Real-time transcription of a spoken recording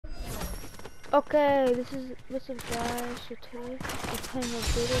Okay, what's up guys, so today we're playing a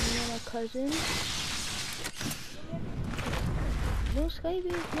video with me and my cousin. No Skype,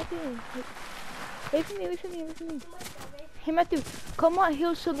 nothing. Wait for me, wait for me, wait for me. Hey Matthew, come on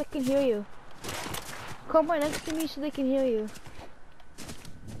here so they can hear you. Come right next to me so they can hear you. Is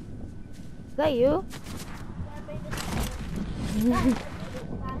that you?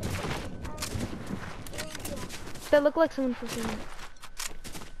 That look like someone from me.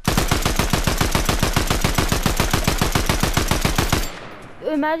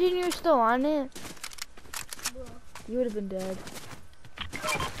 Imagine you were still on it. You would have been dead.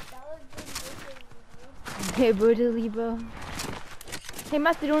 Hey, brutally, bro. Hey,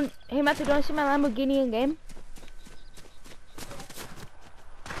 Matthew, don't you see my Lamborghini in game?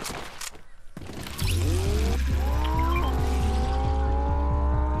 Yeah.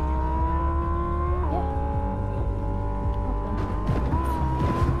 Okay.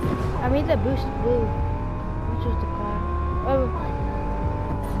 I made that boost blue, which is the car. Oh.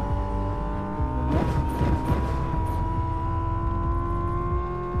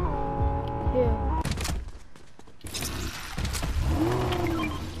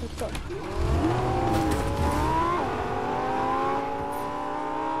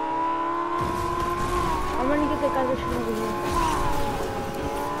 I'm gonna get the guy that's over here.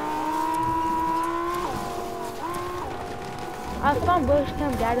 I found bush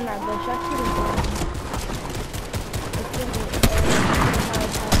cam dad in that bush. That's pretty good.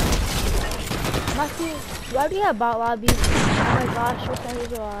 Matthew, why do you have bot lobbies? Oh my gosh, your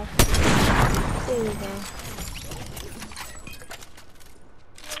sensors are off. There we go.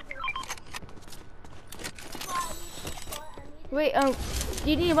 Wait, do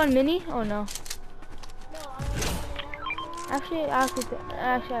you need one mini? Oh no. Actually, I like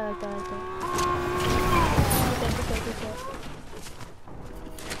that. Okay.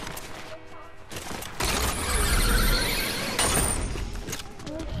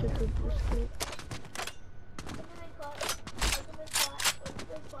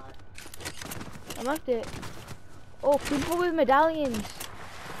 I liked it. Oh, people with medallions.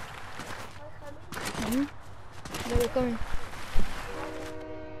 They're coming.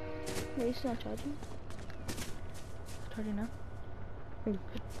 Wait, it's not charging. Charging now.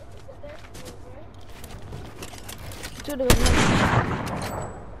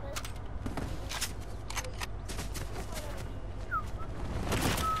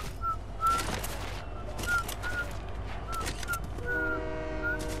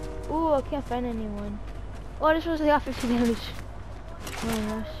 Ooh, I can't find anyone. Oh, this was like got 15 damage. Oh my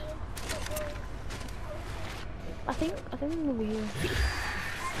gosh. I think I'm over here.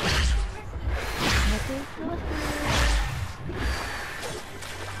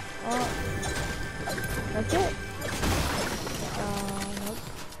 Oh, that's it. Nope.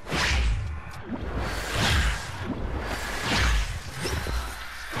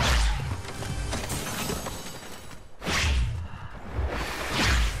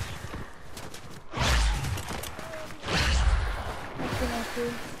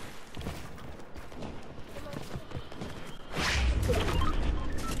 Nothing.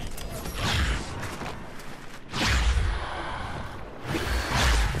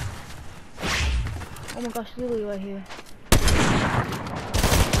 Oh my gosh, literally right here.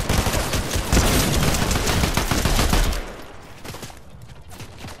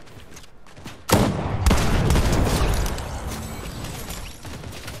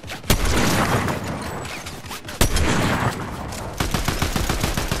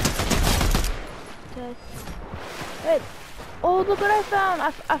 Wait. Oh, look what I found! I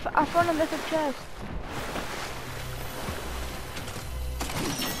found a mythic chest.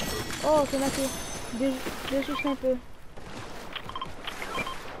 Oh, okay, Matthew. There's your sniper.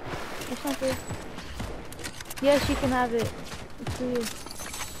 Your sniper. Yes, you can have it. It's for you.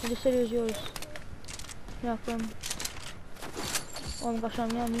 I just said it was yours. Yeah, from. Oh my gosh,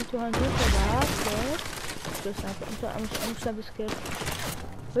 I'm 200 for that. Good. Good sniper. I'm sniper scared.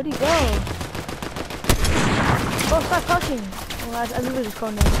 Where'd he go? Oh, stop crouching. Oh, I literally just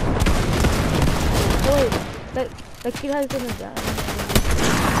called him. Oh, wait. That kid has been die.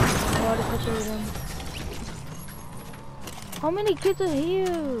 Oh, the pressure with him. How many kids are here?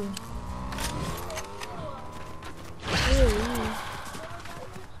 Really?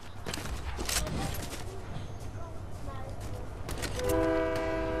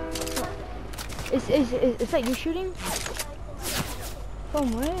 Is that you shooting?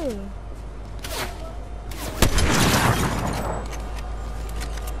 From where?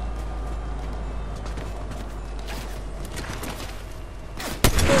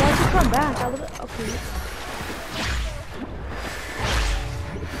 Come back. Okay.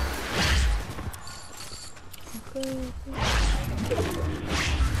 The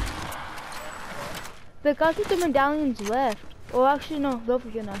guys with the medallions left. Oh, actually no, they're over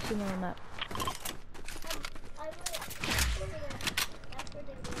here now. I see them on the map.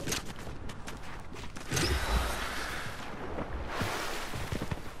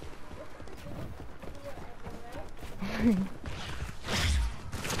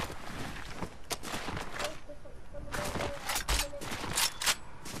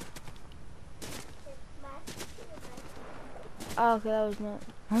 Oh, okay, that was not.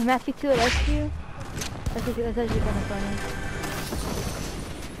 Matthew 2 rescue? That's actually kind of funny.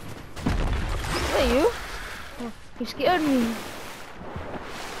 Is that you? Oh, you scared me.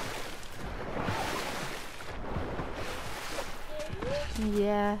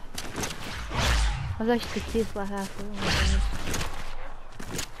 Yeah. I was actually confused by half of it.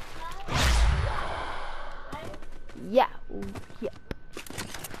 Yeah. Ooh, yeah.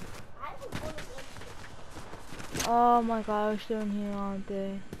 Oh my gosh, they're in here, aren't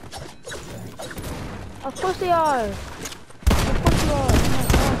they? Of course they are. Of course you are.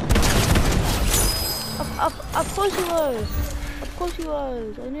 Oh my gosh. Of course he was. Of course he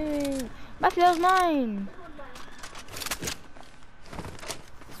was. I knew it. Matthew, that was mine.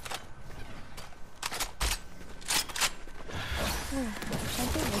 Oh,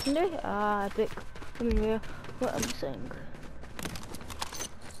 something legendary? Ah, epic. I mean, rare. What am I saying?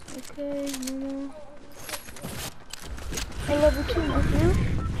 Okay, no. I level 2, Matthew.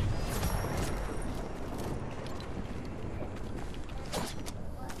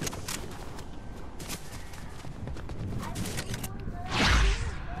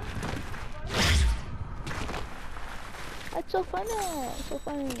 That's so funny. So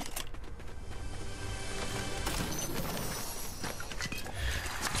funny.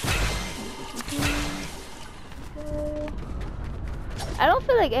 I don't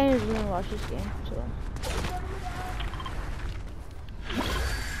feel like anyone's gonna watch this game, so.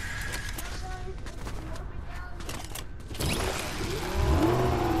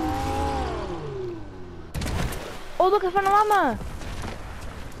 Oh, look, I found a llama!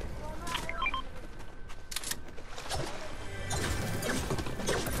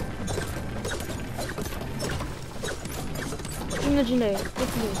 Legendary.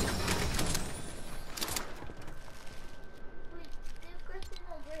 Legendary.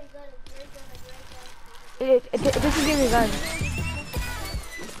 It doesn't give me a gun.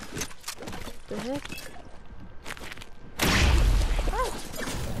 The heck? Ah.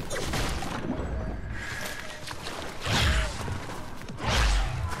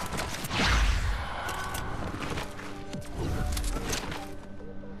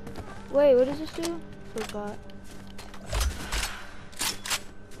 Wait, what does this do? Forgot. I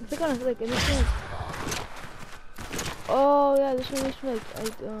think I like this one. Oh yeah, this one is like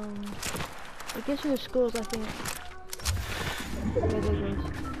it gives me the scores, I think. Yeah, there it goes.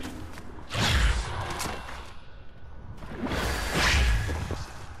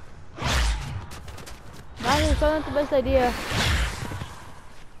 That's not the best idea.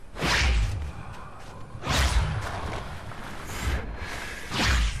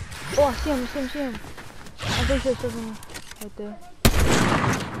 Oh, I see him. I'm pretty sure it's something right there.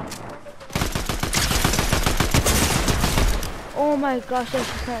 Oh my gosh, that's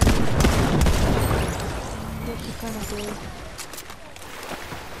just kind of good.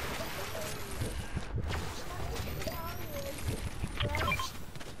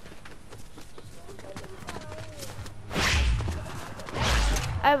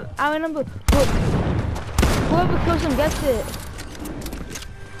 I remember, whoever kills him gets it.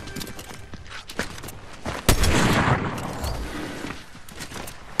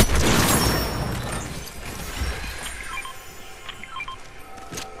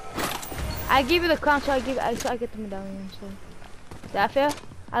 I give you the crown, so I get the medallion. So is that fair?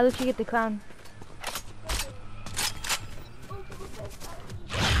 I let you get the crown.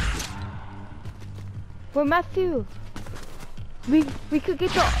 Well, Matthew, we could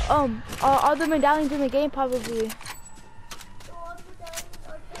get the all the medallions in the game probably.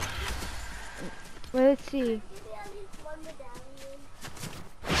 Well, let's see.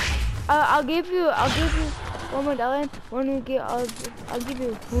 I'll give you one medallion when we get all. I'll give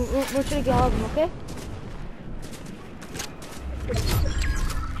you. We're trying to get all of them, okay?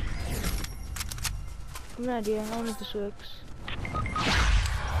 I have no idea. I don't know if this works.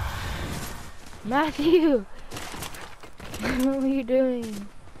 Matthew, what are you doing?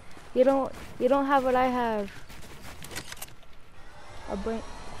 You don't have what I have. A brain.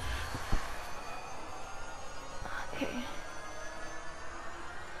 Okay.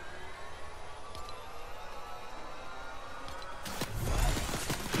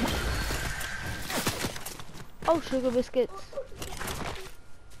 Oh, sugar biscuits.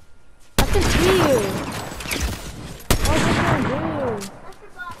 I can see you. What are you gonna do?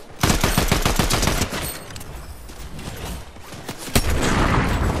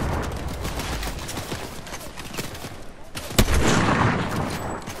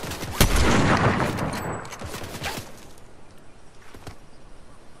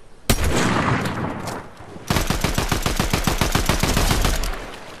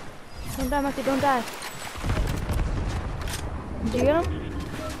 Don't die, Matthew, don't die. Did you get him?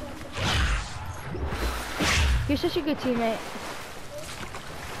 You're such a good teammate.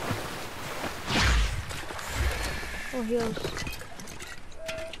 Oh, heals.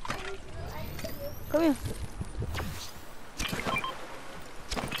 Come here.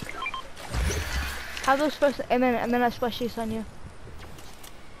 Have those first, and then I splash this on you.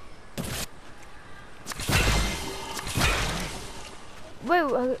 Wait,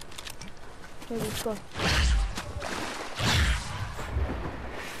 okay, let's go.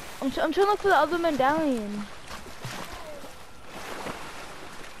 I'm trying to look for the other medallion.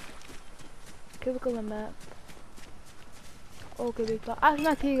 Okay, look on the map. Okay, big dog. Ah,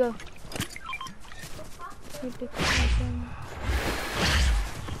 Matt, here you go.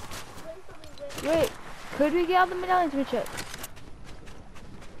 Wait, could we get all the medallions? Let me check.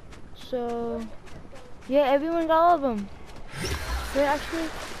 So, yeah, everyone got all of them. Wait, actually,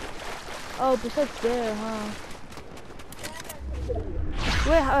 oh, besides there, huh?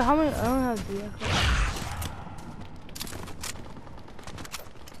 Wait, how many? I don't have the.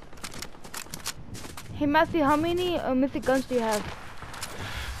 Hey Matthew, how many mythic guns do you have?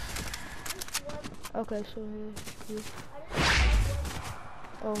 Okay, so here.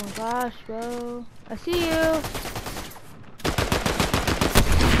 Oh my gosh, bro. I see you.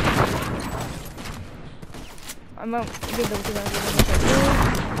 I'm gonna get those two. I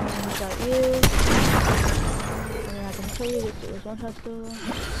got you. And then I can tell you that it was one shot still.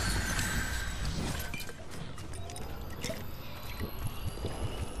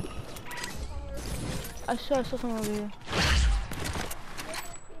 I saw someone over here.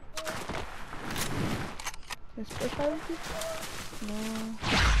 Is this fire with you? No.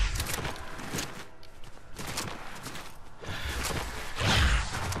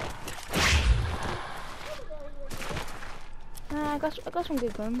 Nah, I got some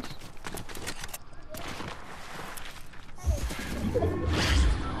good guns.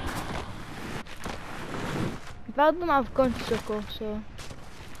 About them I've gone to circle, so.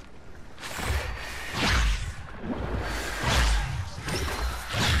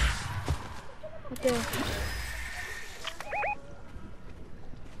 Okay.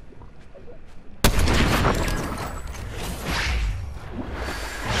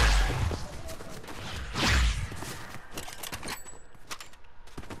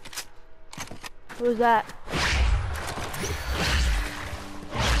 What was that?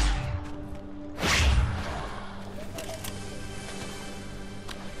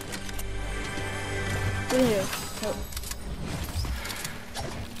 In here. Oh.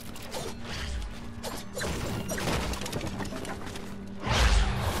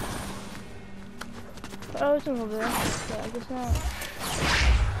 Oh, it's over there. Yeah, I guess not.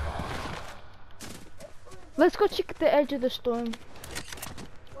 Let's go check the edge of the storm.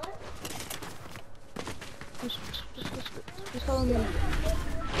 What? Just follow me.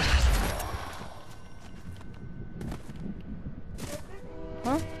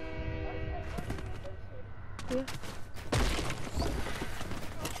 Huh? Yeah.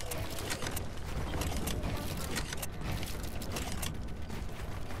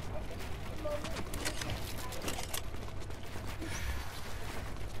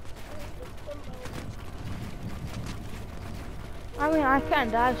 I mean, I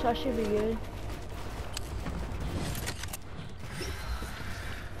can't die, so I should be good.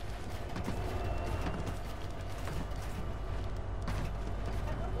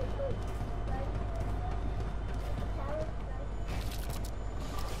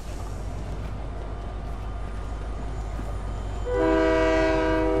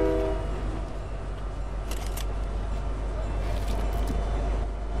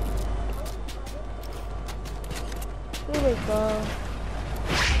 Here we go.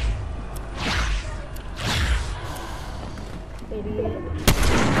 Idiot.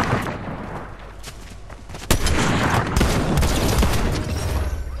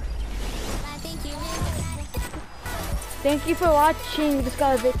 Thank you for watching. Just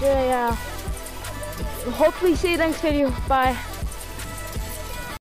got a victory. Hopefully see you next video. Bye.